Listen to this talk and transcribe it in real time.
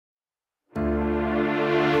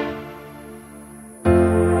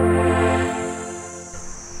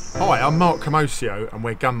Hi, I'm Mark Camoccio and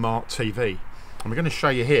we're Mart TV, and we're going to show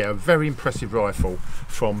you here a very impressive rifle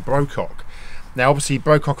from Brocock. Now obviously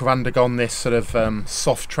Brocock have undergone this sort of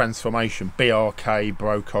soft transformation, BRK,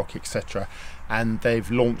 Brocock, etc., and they've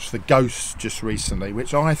launched the Ghost just recently,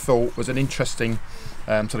 which I thought was an interesting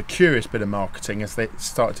sort of curious bit of marketing as they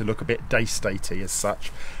started to look a bit day-statey as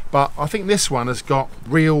such. But I think this one has got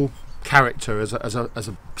real character as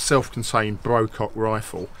a self-contained Brocock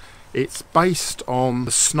rifle. It's based on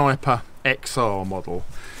the Sniper XR model,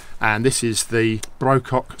 and this is the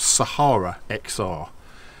Brocock Sahara XR,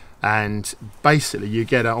 and basically you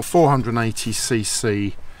get a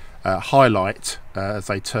 480cc highlight, as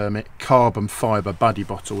they term it, carbon fibre buddy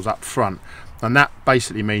bottles up front, and that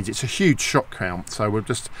basically means it's a huge shot count. So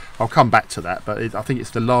I'll come back to that, but I think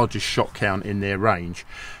it's the largest shot count in their range,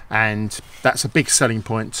 and that's a big selling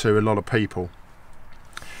point to a lot of people.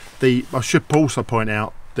 I should also point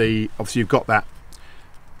out, obviously you've got that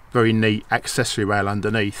very neat accessory rail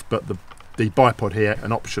underneath, but the bipod here,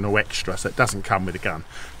 an optional extra, so it doesn't come with a gun,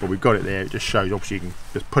 but we've got it there. It just shows, obviously you can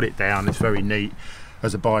just put it down, it's very neat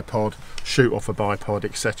as a bipod, shoot off a bipod,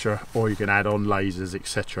 etc., or you can add on lasers,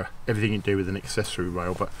 etc., everything you can do with an accessory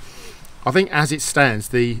rail. But I think as it stands,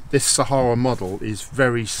 this Sahara model is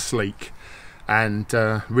very sleek and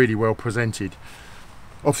really well presented.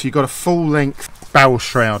 Obviously you've got a full-length barrel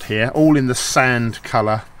shroud here, all in the sand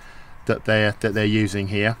colour that they're using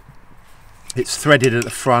here. It's threaded at the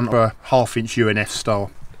front for a 1/2-inch UNF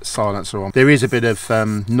style silencer on. There is a bit of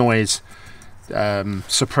noise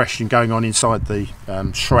suppression going on inside the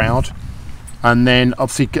shroud. And then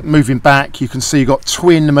obviously moving back, you can see you've got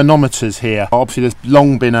twin manometers here. Obviously there's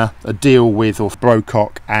long been a deal with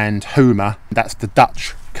Brocock and Huma. That's the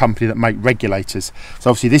Dutch company that make regulators. So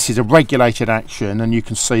obviously this is a regulated action, and you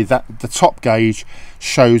can see that the top gauge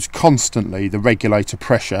shows constantly the regulator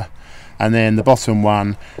pressure, and then the bottom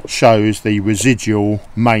one shows the residual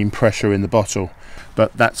main pressure in the bottle.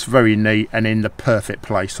 But that's very neat and in the perfect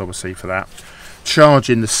place obviously for that.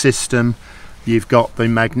 Charging the system, you've got the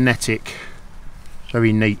magnetic,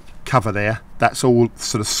 very neat cover there. That's all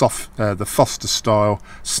sort of soft, the Foster style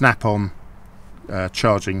snap-on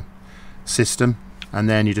charging system, and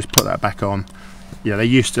then you just put that back on. Yeah, they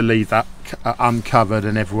used to leave that uncovered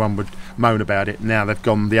and everyone would moan about it. Now they've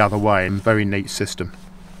gone the other way, and very neat system.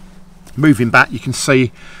 Moving back, you can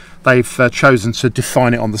see they've chosen to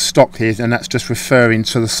define it on the stock here, and that's just referring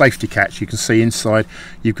to the safety catch. You can see inside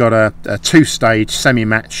you've got a two-stage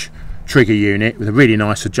semi-match trigger unit with a really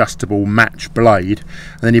nice adjustable match blade,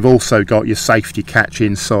 and then you've also got your safety catch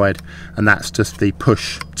inside, and that's just the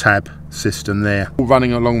push tab system there. All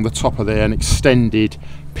running along the top of there, an extended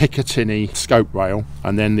Picatinny scope rail,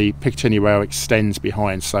 and then the Picatinny rail extends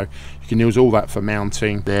behind, so you can use all that for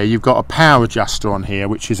mounting. There you've got a power adjuster on here,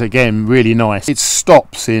 which is again really nice. It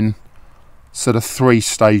stops in sort of 3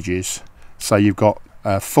 stages, so you've got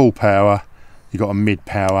full power, you've got a mid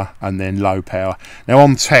power, and then low power. Now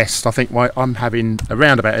on test, I think I'm having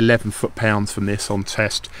around about 11 foot-pounds from this on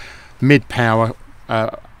test. Mid power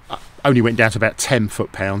only went down to about 10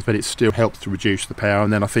 foot-pounds, but it still helps to reduce the power,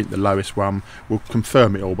 and then I think the lowest one will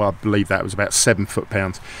confirm it all, but I believe that was about 7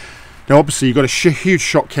 foot-pounds. Now obviously you've got a huge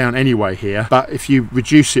shot count anyway here, but if you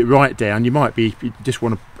reduce it right down, you just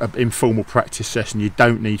want an informal practice session, you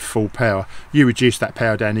don't need full power. You reduce that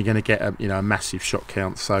power down, you're going to get a massive shot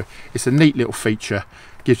count. So it's a neat little feature,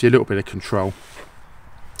 gives you a little bit of control.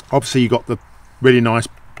 Obviously you've got the really nice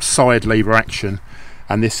side lever action,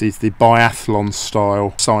 and this is the biathlon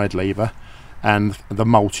style side lever, and the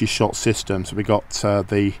multi-shot system. So we've got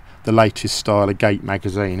the latest style of gate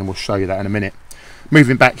magazine, and we'll show you that in a minute.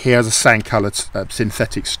 Moving back here, as a sand coloured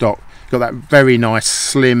synthetic stock, got that very nice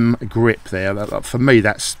slim grip there. For me,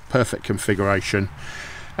 that's perfect configuration.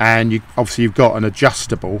 And obviously you've got an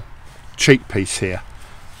adjustable cheek piece here,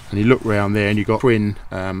 and you look around there and you've got twin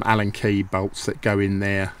Allen key bolts that go in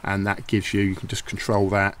there, and that gives you can just control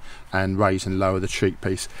that and raise and lower the cheek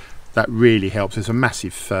piece. That really helps. It's a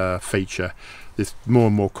massive feature. It's more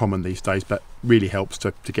and more common these days, but really helps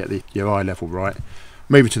to get your eye level right.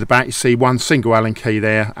 Moving to the back, you see one single Allen key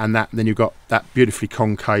there, and then you've got that beautifully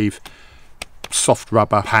concave soft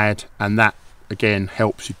rubber pad, and that again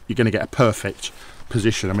helps. You're going to get a perfect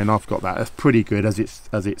position. I mean, I've got that. That's pretty good as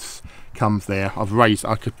it's comes there.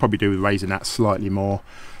 I could probably do with raising that slightly more,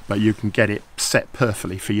 but you can get it set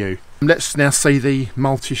perfectly for you. Let's now see the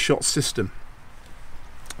multi-shot system.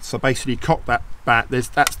 So basically cock that back,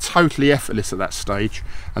 that's totally effortless at that stage,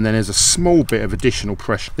 and then there's a small bit of additional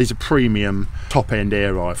pressure. These are premium top-end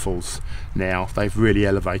air rifles now. They've really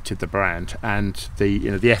elevated the brand, and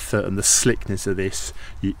the effort and the slickness of this,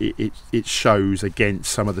 it shows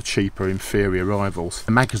against some of the cheaper inferior rifles.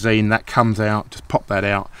 The magazine that comes out, just pop that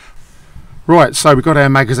out. Right, so we've got our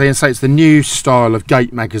magazine, so it's the new style of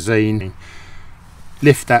gate magazine.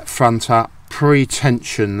 Lift that front up,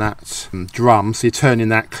 pre-tension that drum, so you're turning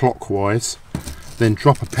that clockwise, then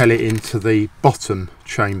drop a pellet into the bottom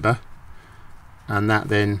chamber, and that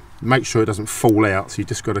then make sure it doesn't fall out, so you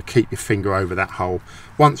just got to keep your finger over that hole.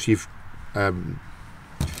 Once you've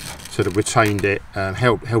sort of retained it,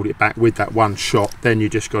 held it back with that one shot, then you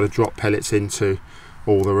just got to drop pellets into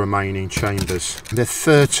all the remaining chambers. They're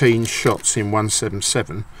 13 shots in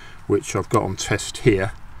 177, which I've got on test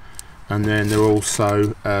here, and then they're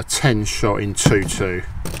also 10 shot in 2.2.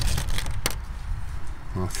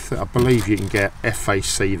 I believe you can get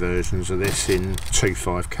FAC versions of this in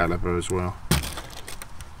 2.5 caliber as well.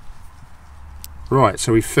 Right,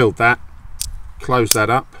 so we filled that, close that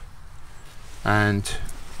up, and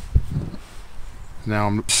now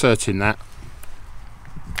I'm inserting that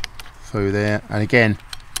through there, and again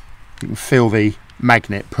you can feel the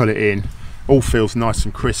magnet, pull it in, all feels nice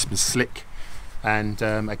and crisp and slick. And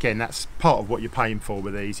again, that's part of what you're paying for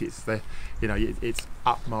with these. It's the, it's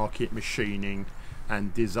upmarket machining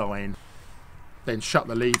and design. Then shut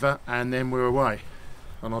the lever, and then we're away,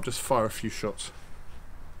 and I'll just fire a few shots.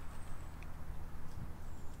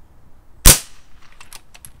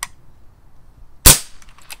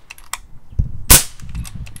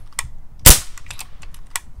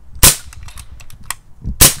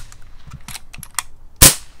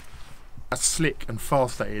 How slick and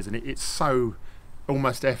fast that is, and it's so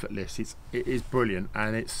almost effortless. It is brilliant,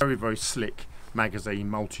 and it's very slick magazine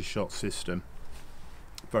multi-shot system.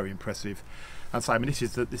 Very impressive. And so, I mean, this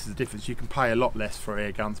is the difference. You can pay a lot less for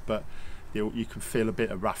air guns, but you can feel a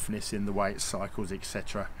bit of roughness in the way it cycles,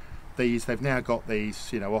 etc. They've now got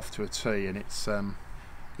these, off to a T, and it's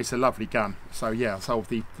a lovely gun. So yeah, so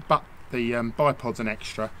the bipod's an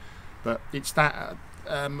extra, but it's that.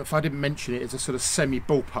 If I didn't mention it, it's a sort of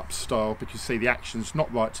semi-bullpup style, because see the action's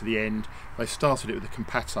not right to the end. They started it with a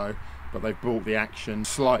Compato, but they've brought the action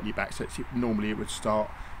slightly back, so normally it would start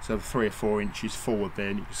sort of 3 or 4 inches forward there,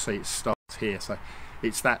 and you can see it starts here. So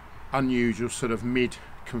it's that unusual sort of mid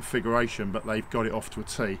configuration, but they've got it off to a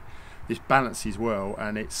T. This balances well,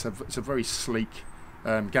 and it's a very sleek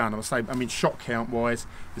gun. I would say, I mean, shot count wise,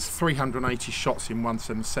 there's 380 shots in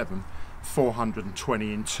 177,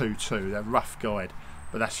 420 in 2.2. They're rough guide,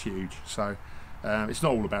 but that's huge. So it's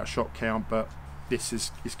not all about shot count, but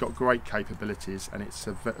it's got great capabilities, and it's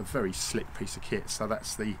a very slick piece of kit. So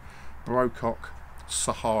that's the Brocock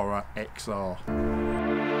Sahara XR.